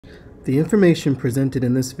The information presented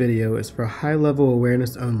in this video is for high-level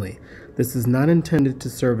awareness only. This is not intended to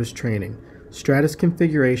serve as training. Stratus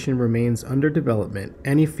configuration remains under development.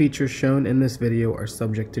 Any features shown in this video are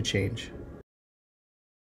subject to change.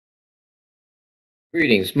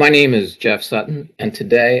 Greetings, my name is Jeff Sutton, and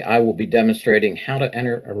today I will be demonstrating how to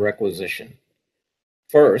enter a requisition.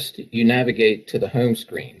 First, you navigate to the home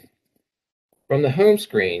screen. From the home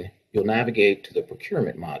screen, you'll navigate to the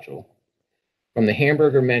procurement module. From the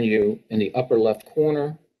hamburger menu in the upper left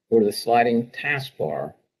corner or the sliding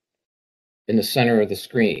taskbar in the center of the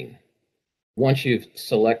screen. Once you've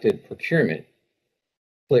selected procurement,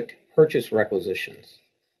 click Purchase Requisitions.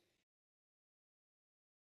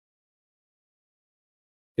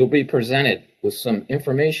 You'll be presented with some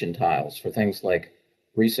information tiles for things like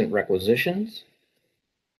recent requisitions,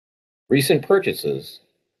 recent purchases,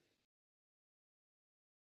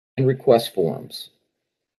 and request forms.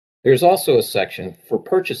 There's also a section for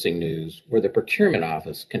purchasing news where the procurement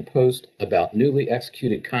office can post about newly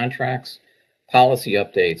executed contracts, policy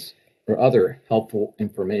updates, or other helpful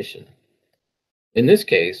information. In this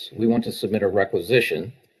case, we want to submit a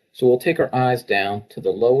requisition, so we'll take our eyes down to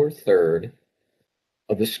the lower third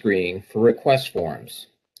of the screen for request forms.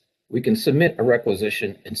 We can submit a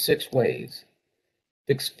requisition in 6 ways: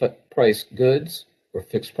 fixed price goods or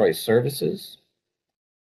fixed price services,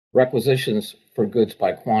 requisitions for goods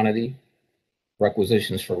by quantity,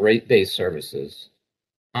 requisitions for rate-based services,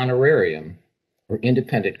 honorarium, or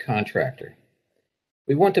independent contractor.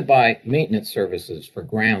 We want to buy maintenance services for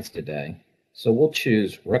grounds today, so we'll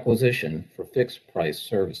choose requisition for fixed price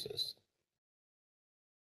services.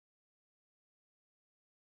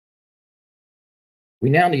 We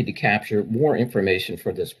now need to capture more information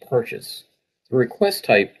for this purchase. The request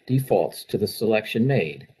type defaults to the selection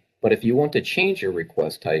made, but if you want to change your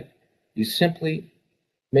request type, you simply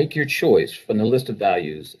make your choice from the list of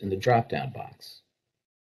values in the drop-down box.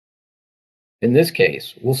 In this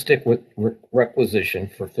case, we'll stick with requisition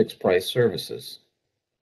for fixed price services.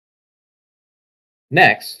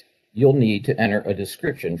 Next, you'll need to enter a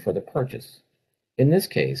description for the purchase. In this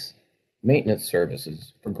case, maintenance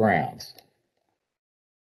services for grounds.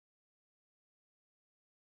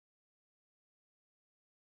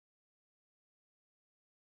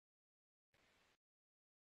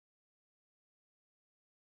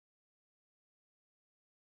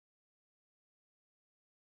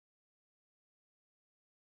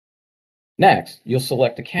 Next, you'll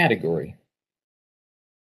select a category,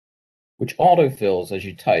 which autofills as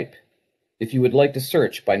you type. If you would like to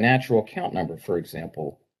search by natural account number, for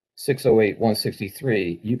example,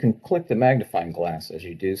 608-163, you can click the magnifying glass as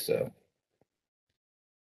you do so.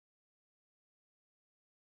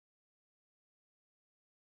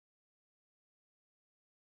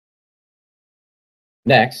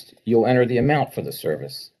 Next, you'll enter the amount for the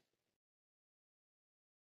service.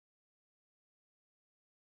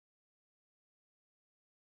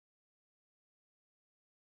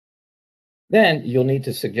 Then you'll need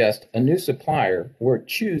to suggest a new supplier or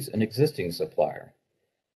choose an existing supplier.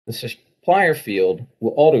 The supplier field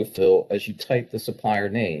will autofill as you type the supplier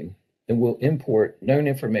name and will import known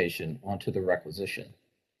information onto the requisition.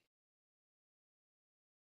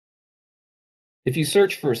 If you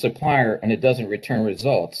search for a supplier and it doesn't return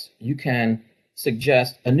results, you can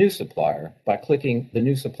suggest a new supplier by clicking the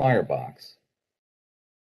New Supplier box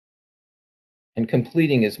and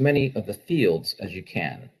completing as many of the fields as you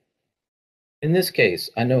can. In this case,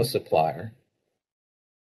 I know a supplier.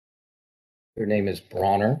 Their name is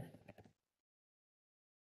Bronner.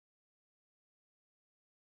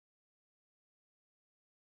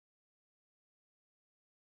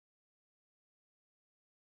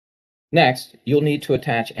 Next, you'll need to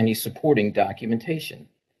attach any supporting documentation.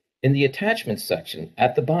 In the attachments section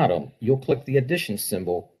at the bottom, you'll click the addition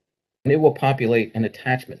symbol and it will populate an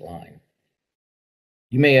attachment line.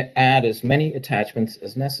 You may add as many attachments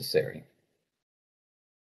as necessary.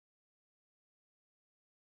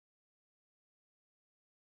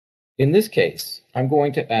 In this case, I'm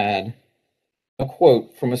going to add a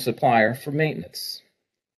quote from a supplier for maintenance.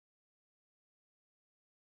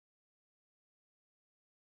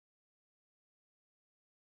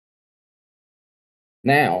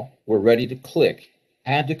 Now we're ready to click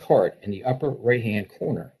Add to Cart in the upper right-hand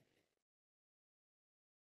corner.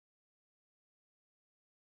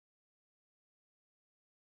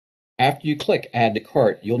 After you click Add to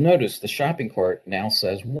Cart, you'll notice the shopping cart now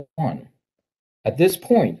says 1. At this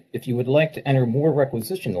point, if you would like to enter more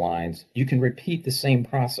requisition lines, you can repeat the same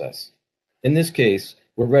process. In this case,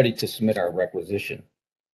 we're ready to submit our requisition.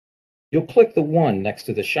 You'll click the 1 next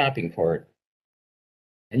to the shopping cart,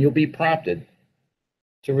 and you'll be prompted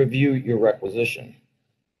to review your requisition.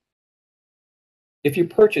 If your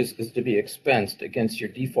purchase is to be expensed against your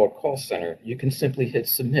default call center, you can simply hit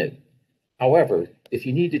Submit. However, if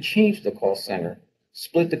you need to change the call center,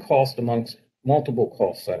 split the cost amongst multiple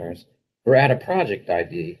call centers, or add a project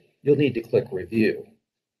ID, you'll need to click Review.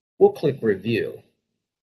 We'll click Review.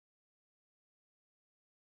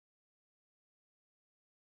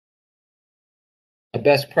 A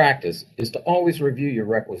best practice is to always review your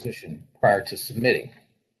requisition prior to submitting.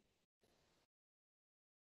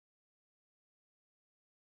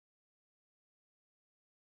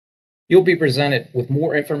 You'll be presented with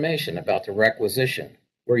more information about the requisition,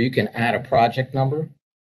 where you can add a project number,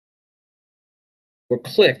 or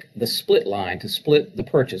click the split line to split the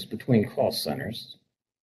purchase between call centers,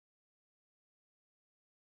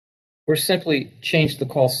 or simply change the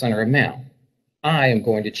call center amount. I am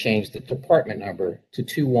going to change the department number to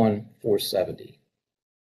 21470.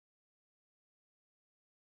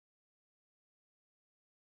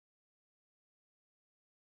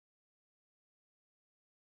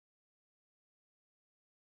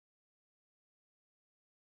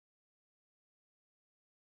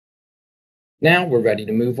 Now we're ready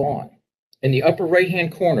to move on. In the upper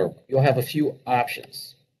right-hand corner, you'll have a few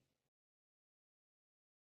options.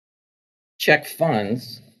 Check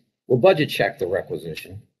Funds will budget check the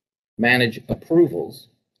requisition. Manage Approvals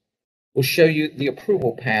will show you the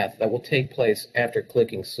approval path that will take place after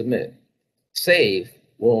clicking Submit. Save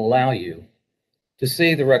will allow you to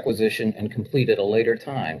save the requisition and complete at a later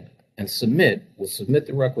time, and Submit will submit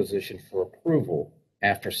the requisition for approval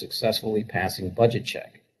after successfully passing budget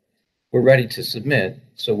check. We're ready to submit,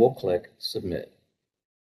 so we'll click Submit.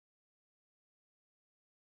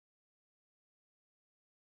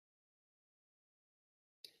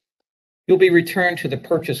 You'll be returned to the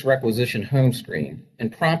Purchase Requisition home screen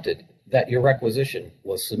and prompted that your requisition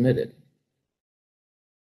was submitted.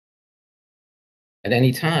 At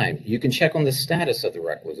any time, you can check on the status of the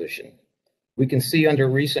requisition. We can see under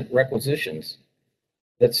Recent Requisitions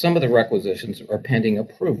that some of the requisitions are pending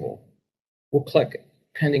approval. We'll click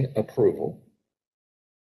Pending Approval.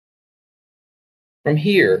 From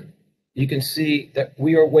here, you can see that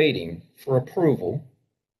we are waiting for approval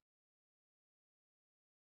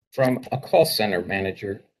from a call center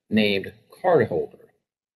manager named Cardholder.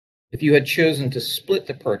 If you had chosen to split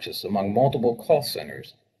the purchase among multiple call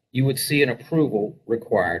centers, you would see an approval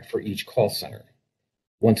required for each call center.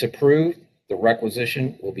 Once approved, the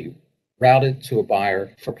requisition will be routed to a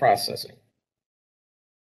buyer for processing.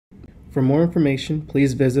 For more information,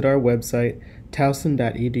 please visit our website,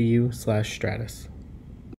 towson.edu/stratus.